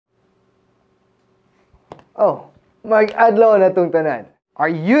Oh, mag-adlaw na tong tanan. Are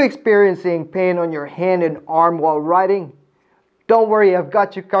you experiencing pain on your hand and arm while riding? Don't worry, I've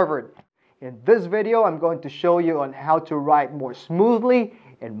got you covered. In this video, I'm going to show you on how to ride more smoothly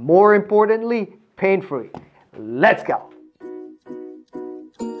and more importantly, pain-free. Let's go!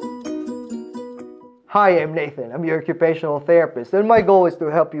 Hi, I'm Nathan. I'm your occupational therapist, and my goal is to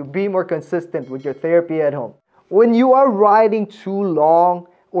help you be more consistent with your therapy at home. When you are riding too long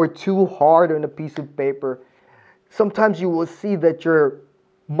or too hard on a piece of paper, sometimes you will see that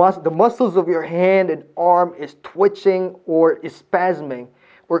the muscles of your hand and arm is twitching or is spasming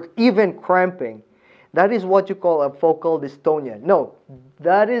or even cramping. That is what you call a focal dystonia. No,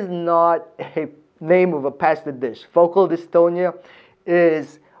 that is not a name of a pasta dish. Focal dystonia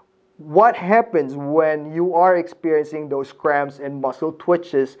is what happens when you are experiencing those cramps and muscle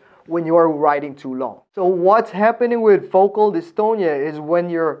twitches when you are riding too long. So what's happening with focal dystonia is when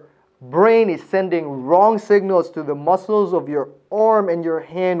your brain is sending wrong signals to the muscles of your arm and your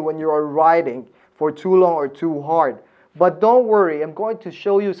hand when you are riding for too long or too hard. But don't worry, I'm going to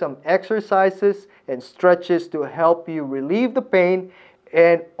show you some exercises and stretches to help you relieve the pain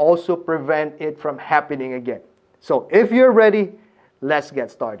and also prevent it from happening again. So if you're ready, let's get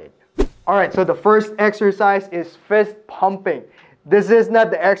started. Alright, so the first exercise is fist pumping. This is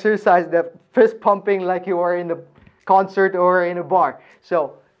not the exercise that fist pumping like you are in a concert or in a bar.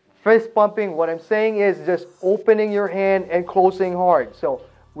 So fist pumping, what I'm saying is just opening your hand and closing hard. So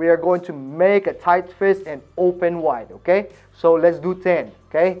we are going to make a tight fist and open wide, okay? So let's do 10,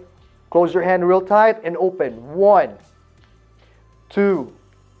 okay? Close your hand real tight and open. 1, 2,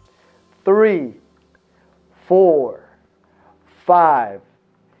 3, 4, 5,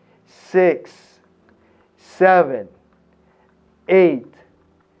 6, 7, 8,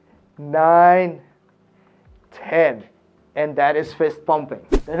 9, 10. And that is fist pumping.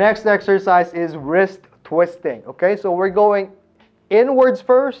 The next exercise is wrist twisting. Okay, so we're going inwards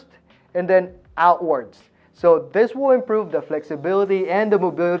first and then outwards. So this will improve the flexibility and the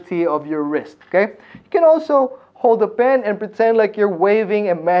mobility of your wrist. Okay, you can also hold a pen and pretend like you're waving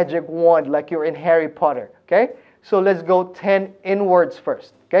a magic wand like you're in Harry Potter. Okay, so let's go 10 inwards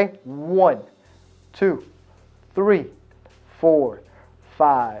first. Okay, 1, 2, 3, 4,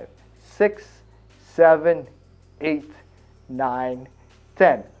 5, 6, 7, 8, 9,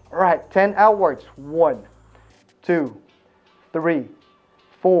 10. All right, 10 outwards. 1, 2, 3,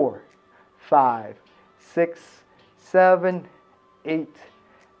 4, 5, 6, 7, 8,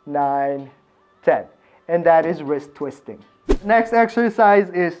 9, 10. And that is wrist twisting. Next exercise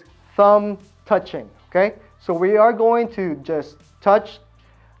is thumb touching. Okay, so we are going to just touch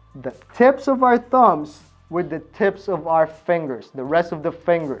the tips of our thumbs with the tips of our fingers, the rest of the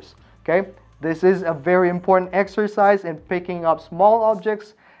fingers. Okay, this is a very important exercise in picking up small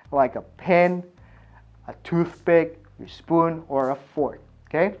objects like a pen, a toothpick, your spoon, or a fork.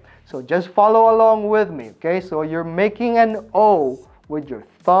 Okay, so just follow along with me. Okay, so you're making an O with your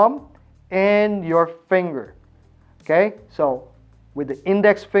thumb and your finger. Okay, so with the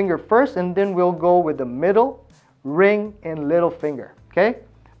index finger first, and then we'll go with the middle, ring, and little finger. Okay,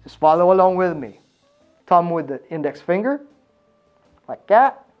 just follow along with me. Thumb with the index finger, like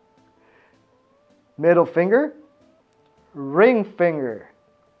that. Middle finger, ring finger,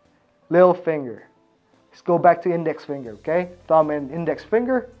 little finger. Let's go back to index finger, okay? Thumb and index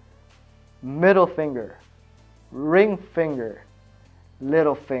finger, middle finger, ring finger,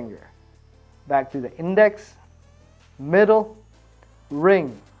 little finger. Back to the index, middle,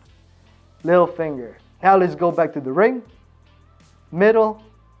 ring, little finger. Now let's go back to the ring, middle,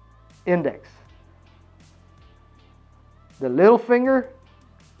 index. The little finger,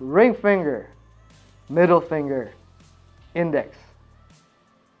 ring finger, middle finger, index,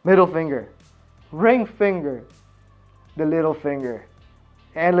 middle finger, ring finger, the little finger.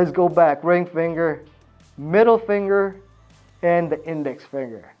 And let's go back, ring finger, middle finger, and the index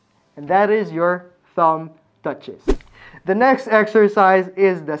finger. And that is your thumb touches. The next exercise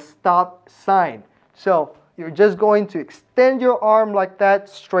is the stop sign. So you're just going to extend your arm like that,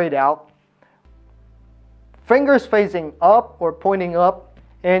 straight out. Fingers facing up or pointing up,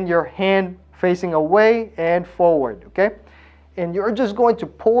 and your hand facing away and forward, okay? And you're just going to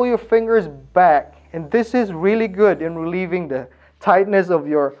pull your fingers back, and this is really good in relieving the tightness of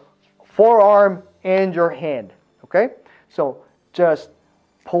your forearm and your hand, okay? So just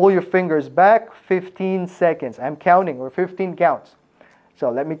pull your fingers back 15 seconds. I'm counting, or 15 counts. So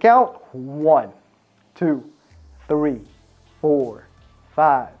let me count. 1, 2, 3, 4,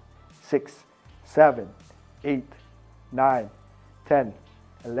 5, 6, 7, 8, 9, 10,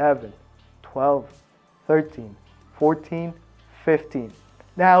 11, 12, 13, 14, 15.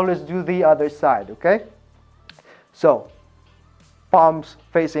 Now let's do the other side, okay? So, palms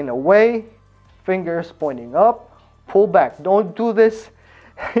facing away, fingers pointing up, pull back. Don't do this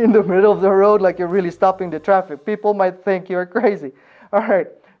in the middle of the road like you're really stopping the traffic. People might think you're crazy. All right,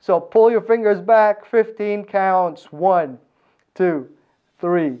 so pull your fingers back, 15 counts. 1, 2,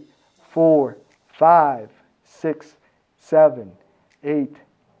 3, 4, 5, 6, 7, 8,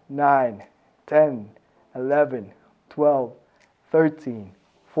 9, 10, 11, 12, 13,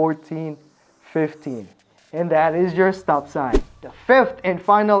 14, 15. And that is your stop sign. The fifth and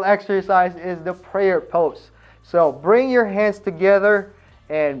final exercise is the prayer pose. So bring your hands together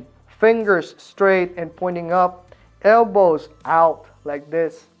and fingers straight and pointing up, elbows out like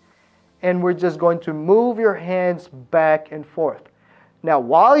this. And we're just going to move your hands back and forth. Now,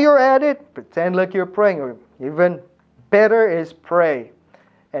 while you're at it, pretend like you're praying, or even better is pray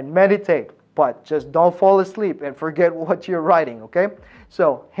and meditate. But just don't fall asleep and forget what you're writing, okay?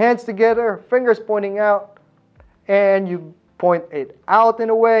 So hands together, fingers pointing out, and you point it out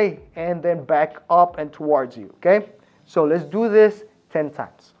and away, and then back up and towards you, okay? So let's do this 10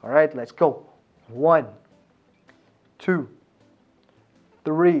 times, all right? Let's go. 1, 2,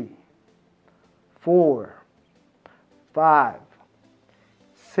 3, 4, 5,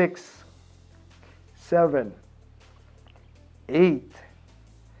 6, 7, 8,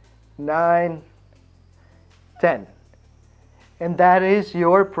 9, 10. And that is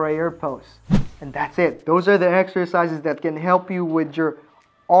your prayer pose. And that's it. Those are the exercises that can help you with your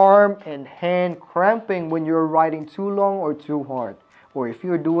arm and hand cramping when you're writing too long or too hard, or if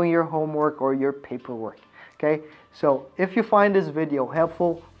you're doing your homework or your paperwork. Okay? So if you find this video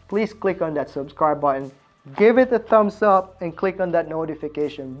helpful, please click on that subscribe button, give it a thumbs up, and click on that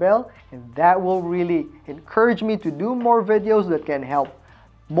notification bell, and that will really encourage me to do more videos that can help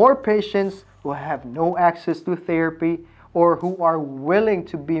more patients who have no access to therapy or who are willing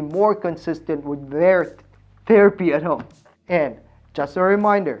to be more consistent with their therapy at home. And just a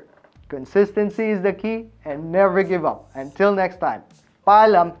reminder, consistency is the key and never give up. Until next time,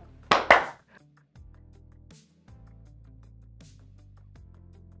 paalam!